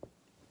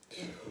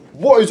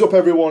What is up,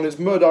 everyone? It's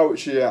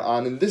Murdowich here,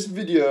 and in this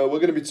video we're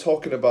going to be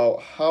talking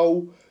about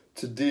how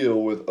to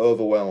deal with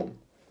overwhelm.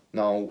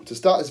 Now, to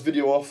start this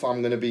video off,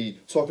 I'm going to be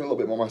talking a little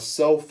bit about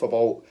myself.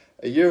 About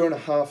a year and a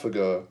half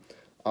ago,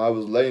 I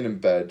was laying in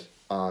bed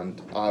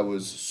and I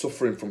was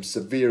suffering from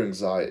severe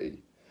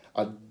anxiety.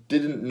 I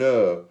didn't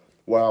know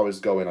where I was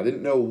going. I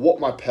didn't know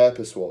what my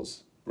purpose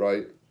was,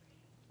 right?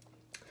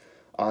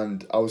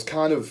 And I was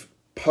kind of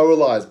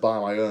paralyzed by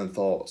my own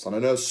thoughts. And I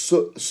know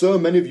so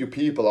many of you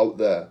people out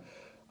there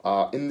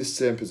are in the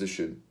same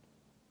position.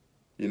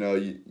 You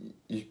know,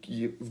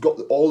 you've got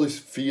all these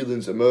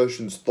feelings,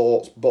 emotions,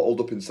 thoughts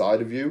bottled up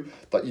inside of you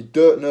that you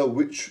don't know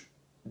which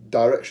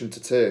direction to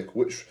take,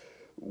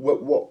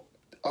 what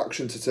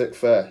action to take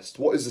first.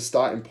 What is the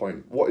starting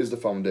point? What is the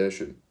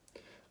foundation?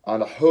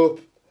 And I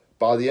hope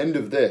by the end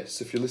of this,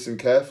 if you listen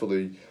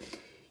carefully,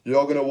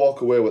 you're going to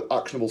walk away with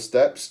actionable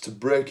steps to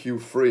break you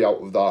free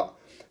out of that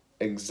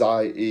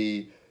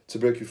anxiety, to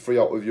break you free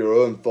out of your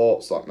own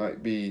thoughts that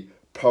might be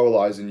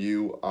paralyzing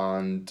you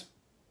and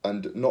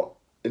not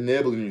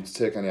enabling you to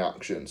take any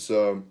action.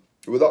 So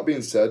with that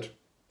being said,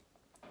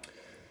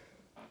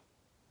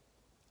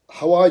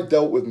 how I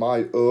dealt with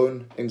my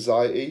own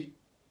anxiety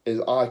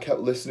is I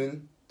kept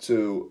listening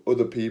to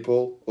other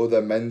people,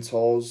 other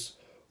mentors,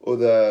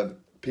 other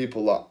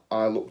people that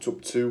I looked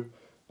up to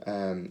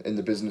in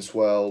the business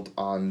world,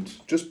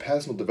 and just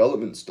personal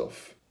development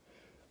stuff,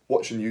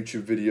 watching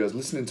YouTube videos,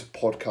 listening to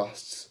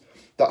podcasts.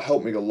 That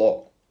helped me a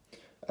lot.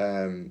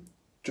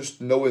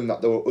 Just knowing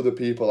that there were other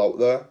people out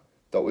there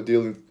that were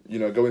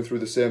going through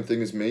the same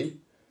thing as me,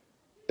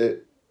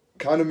 it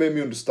kind of made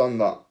me understand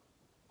that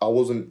I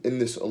wasn't in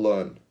this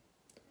alone.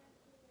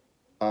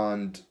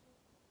 And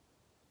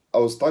I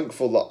was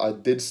thankful that I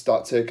did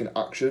start taking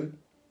action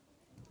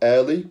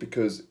early,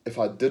 because if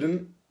I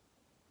didn't,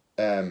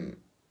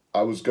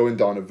 I was going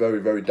down a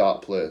very, very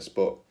dark place.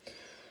 But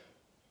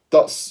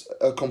that's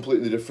a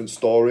completely different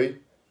story.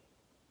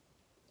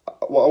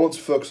 What I want to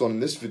focus on in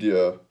this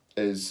video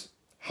is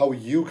how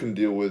you can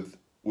deal with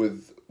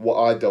what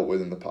I dealt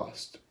with in the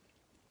past.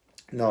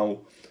 Now,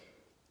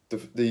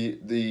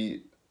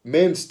 the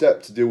main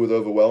step to deal with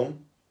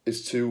overwhelm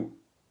is to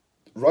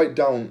write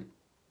down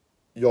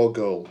your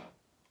goal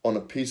on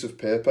a piece of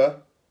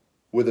paper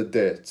with a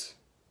date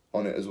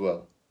on it as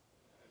well.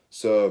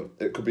 So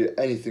it could be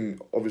anything.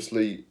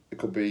 Obviously, it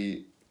could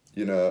be,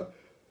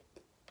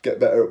 get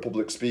better at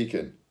public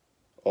speaking,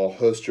 or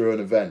host your own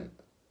event,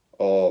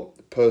 or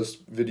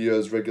post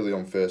videos regularly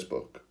on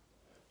Facebook.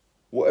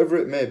 Whatever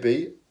it may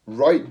be,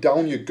 write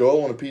down your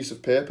goal on a piece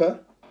of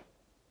paper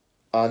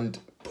and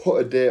put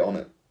a date on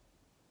it.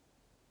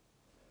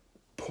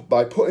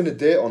 By putting a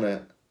date on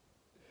it,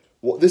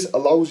 what this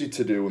allows you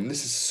to do, and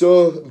this is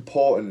so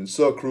important and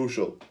so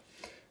crucial,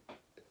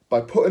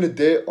 by putting a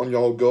date on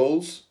your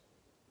goals,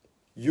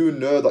 you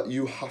know that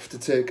you have to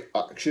take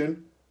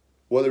action,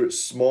 whether it's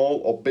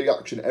small or big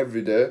action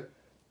every day,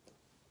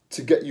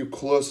 to get you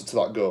closer to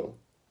that goal,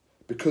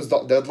 because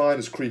that deadline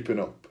is creeping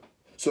up.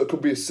 So it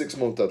could be a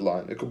 6-month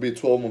deadline, it could be a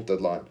 12-month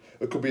deadline,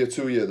 it could be a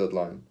 2-year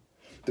deadline.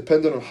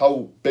 Depending on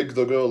how big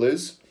the goal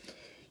is,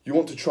 you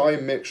want to try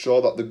and make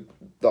sure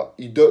that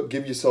you don't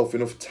give yourself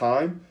enough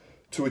time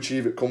to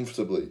achieve it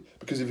comfortably.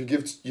 Because if you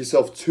give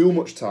yourself too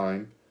much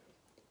time,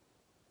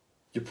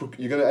 you're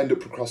going to end up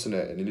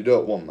procrastinating, and you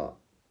don't want that.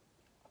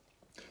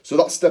 So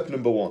that's step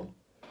number 1.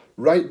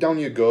 Write down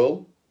your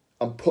goal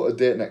and put a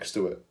date next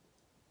to it.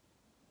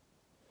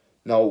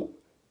 Now,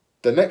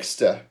 the next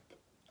step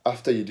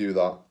after you do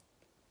that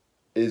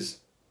is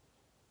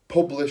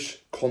publish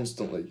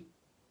constantly.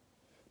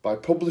 By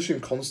publishing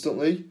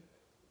constantly,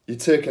 you're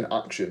taking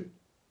action.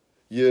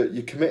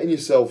 You're committing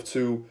yourself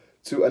to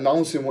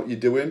announcing what you're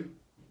doing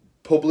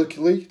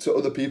publicly to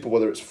other people,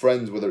 whether it's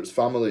friends, whether it's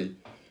family.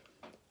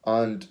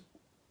 And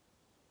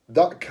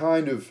that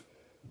kind of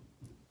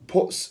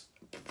puts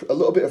a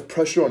little bit of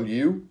pressure on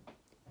you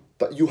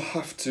that you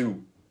have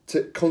to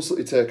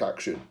constantly take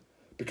action,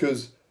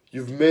 because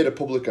you've made a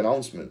public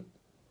announcement.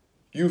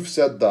 You've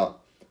said that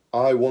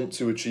I want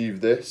to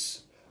achieve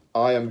this,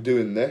 I am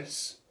doing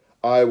this,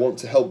 I want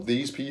to help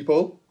these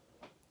people.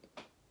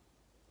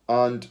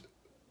 And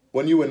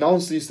when you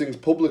announce these things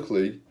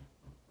publicly,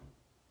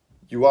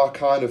 you are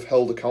kind of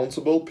held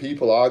accountable.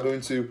 People are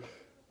going to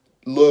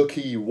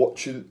low-key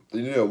watch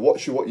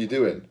what you're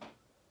doing.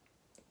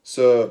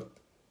 So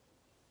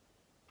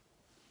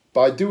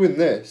by doing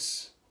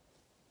this,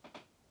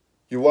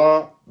 you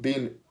are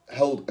being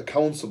held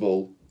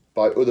accountable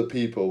by other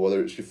people,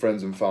 whether it's your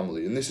friends and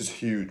family. And this is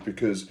huge,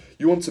 because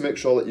you want to make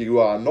sure that you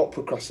are not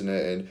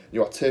procrastinating,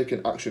 you are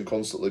taking action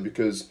constantly.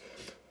 Because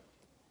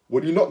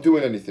when you're not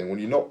doing anything, when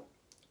you're not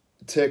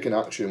taking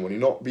action, when you're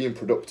not being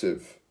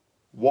productive,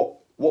 what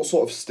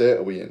sort of state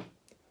are we in?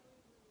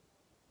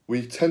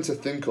 We tend to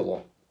think a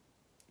lot.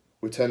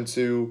 We tend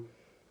to,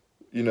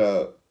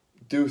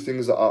 do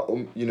things that are,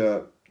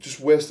 just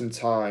wasting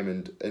time.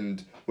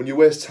 And when you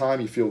waste time,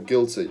 you feel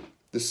guilty.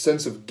 This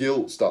sense of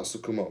guilt starts to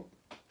come up.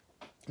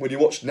 When you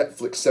watch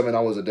Netflix 7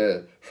 hours a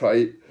day,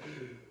 right?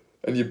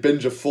 And you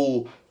binge a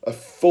full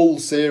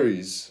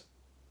series,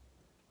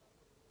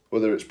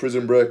 whether it's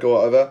Prison Break or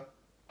whatever,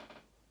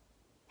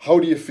 how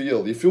do you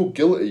feel? You feel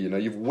guilty,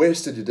 you've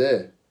wasted your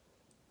day.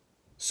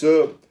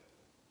 So,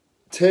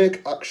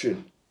 take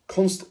action.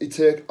 Constantly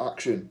take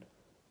action.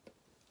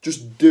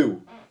 Just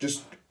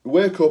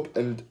wake up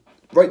and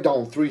write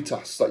down 3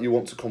 tasks that you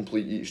want to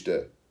complete each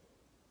day.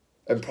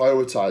 And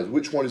prioritise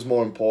which one is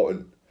more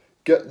important.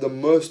 Get the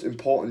most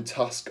important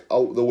task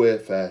out of the way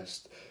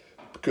first,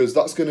 because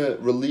that's going to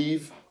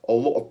relieve a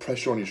lot of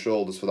pressure on your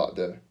shoulders for that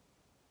day.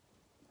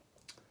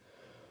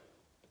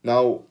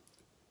 Now,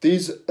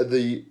 these are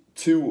the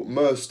 2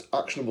 most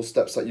actionable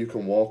steps that you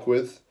can walk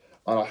with,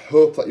 and I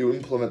hope that you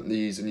implement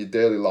these in your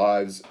daily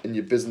lives, in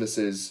your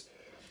businesses,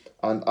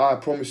 and I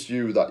promise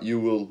you that you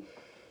will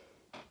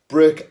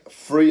break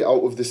free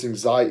out of this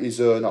anxiety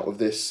zone, out of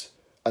this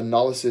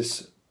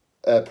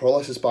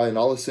paralysis by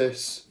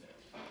analysis.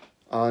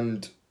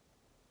 And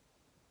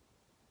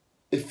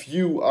if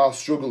you are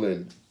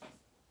struggling,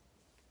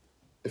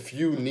 if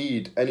you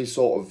need any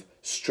sort of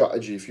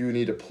strategy, if you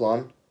need a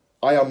plan,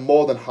 I am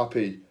more than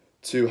happy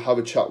to have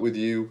a chat with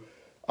you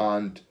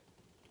and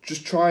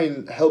just try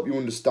and help you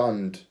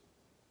understand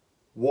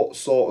what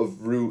sort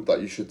of route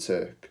that you should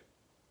take.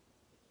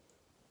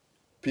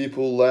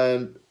 People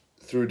learn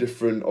through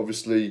different,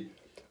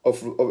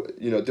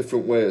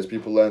 different ways.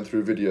 People learn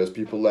through videos,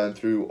 people learn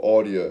through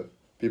audio,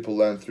 people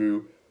learn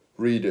through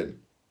reading.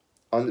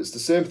 And it's the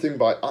same thing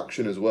by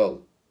action as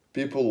well.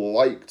 People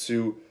like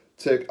to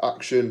take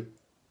action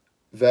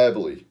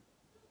verbally.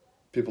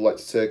 People like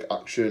to take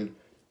action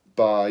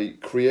by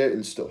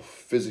creating stuff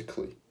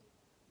physically.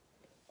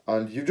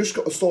 And you've just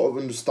got to sort of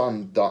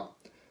understand that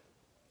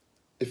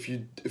if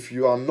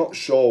you are not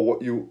sure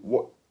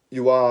what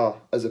you are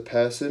as a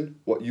person,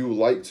 what you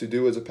like to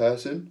do as a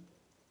person,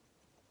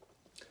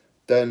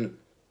 then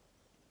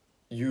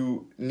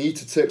you need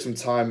to take some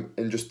time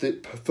and just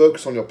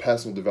focus on your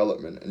personal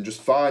development and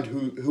just find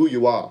who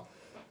you are.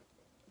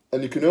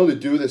 And you can only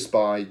do this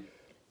by,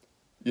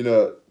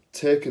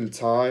 taking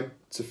time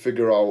to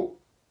figure out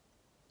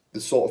the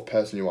sort of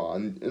person you are.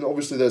 And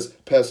obviously there's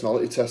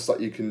personality tests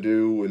that you can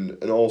do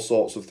and all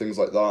sorts of things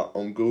like that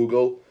on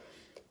Google.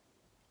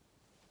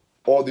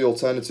 Or the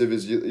alternative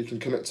is you can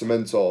connect to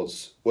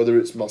mentors, whether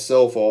it's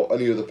myself or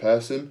any other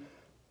person.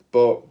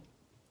 But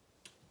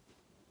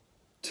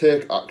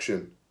take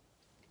action.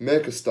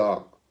 Make a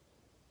start.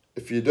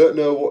 If you don't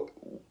know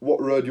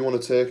what road you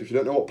want to take, if you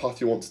don't know what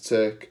path you want to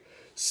take,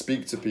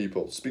 speak to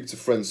people, speak to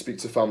friends, speak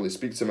to family,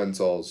 speak to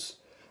mentors.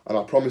 And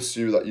I promise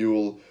you that you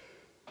will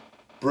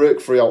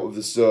break free out of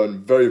this zone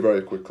very,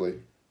 very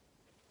quickly.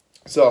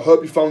 So I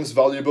hope you found this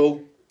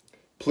valuable.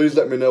 Please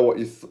let me know what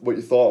you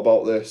thought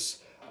about this,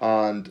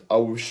 and I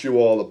wish you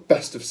all the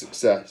best of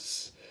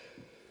success.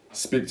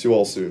 Speak to you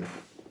all soon.